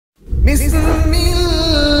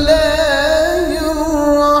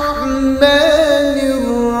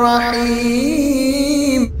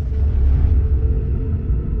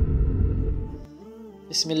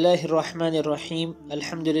الرحمن الرحيم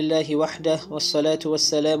الحمد لله وحده والصلاة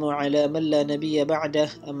والسلام على من لا نبي بعده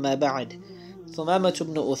أما بعد. Thumama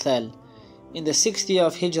ibn Uthaal. In the 6th year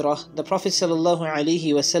of Hijrah, the Prophet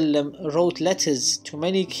ﷺ wrote letters to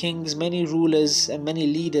many kings, many rulers and many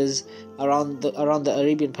leaders around the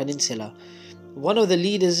Arabian Peninsula. One of the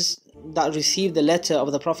leaders that received the letter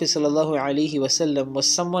of the Prophet ﷺ was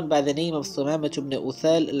someone by the name of Thumama ibn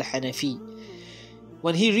Uthaal al-Hanafi.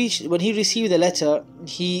 When he received the letter,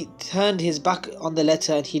 he turned his back on the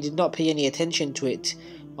letter and he did not pay any attention to it.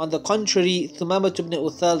 On the contrary, Thumama ibn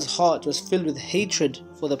Uthaal's heart was filled with hatred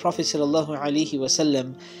for the Prophet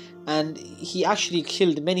ﷺ, and he actually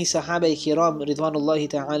killed many Sahaaba Kiram Ridwanullahi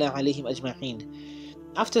ta'ala alayhim ajma'een.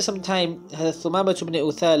 After some time, Thumama ibn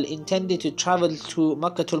Uthaal intended to travel to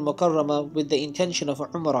Makkah al-Mukarramah with the intention of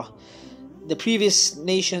Umrah. The previous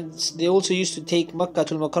nations, they also used to take Makkah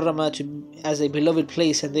al-Mukarramah as a beloved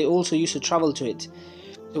place, and they also used to travel to it.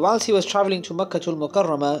 So whilst he was traveling to Makkah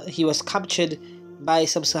al-Mukarramah, he was captured by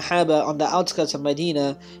some Sahaba on the outskirts of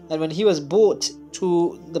Medina, and when he was brought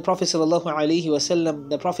to the Prophet ﷺ,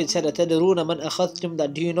 the Prophet said, "Atadruna man akhadhtum,"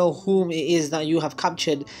 that do you know whom it is that you have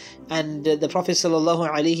captured? And the Prophet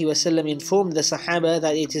ﷺ informed the Sahaba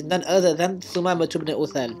that it is none other than Thumama ibn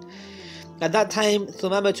Uthaal. At that time,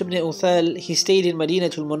 Thumama ibn Uthaal, he stayed in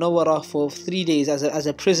Madinatul Munawwarah for 3 days as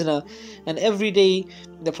a prisoner, and every day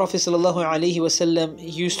the Prophet ﷺ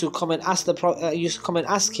used to come and ask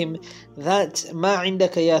him that "Ma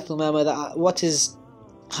indaka ya Thumama," that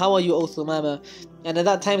how are you, O Thumama? And at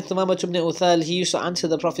that time, Thumama ibn Uthaal, he used to answer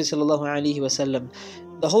the Prophet ﷺ.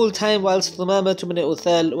 The whole time whilst Thumama ibn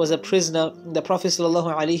Uthaal was a prisoner, the Prophet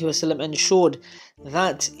ﷺ ensured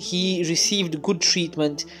that he received good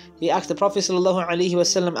treatment. He asked the Prophet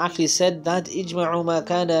ﷺ actually said that "Ijma'u ma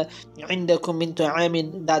kana indakum min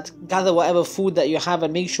ta'amin," that gather whatever food that you have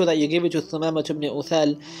and make sure that you give it to Thumama ibn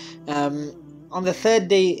Uthaal. On the 3rd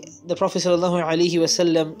day, the Prophet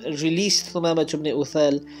ﷺ released Thumama ibn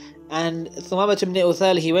Uthaal, and Thumama ibn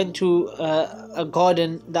Uthaal, he went to a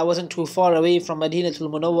garden that wasn't too far away from Madinatul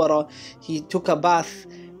Munawwarah. He took a bath,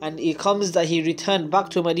 and it comes that he returned back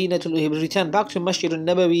to Masjid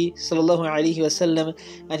al-Nabawi sallallahu alayhi wasallam,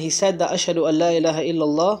 and he said that "Ashhadu an la ilaha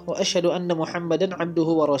illallah wa ashhadu anna Muhammadan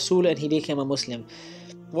abduhu wa rasul," and he became a Muslim.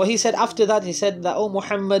 What he said after that, he said that, "O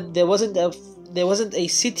Muhammad, there wasn't a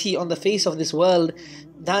city on the face of this world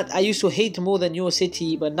that I used to hate more than your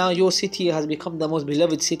city, but now your city has become the most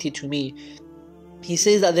beloved city to me." He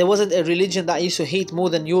says that there wasn't a religion that I used to hate more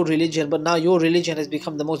than your religion, but now your religion has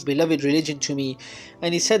become the most beloved religion to me.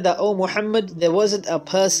 And he said that, "O Muhammad, there wasn't a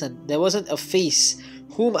person, there wasn't a face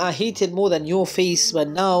whom I hated more than your face, but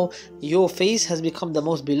now your face has become the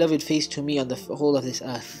most beloved face to me on the whole of this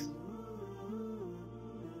earth."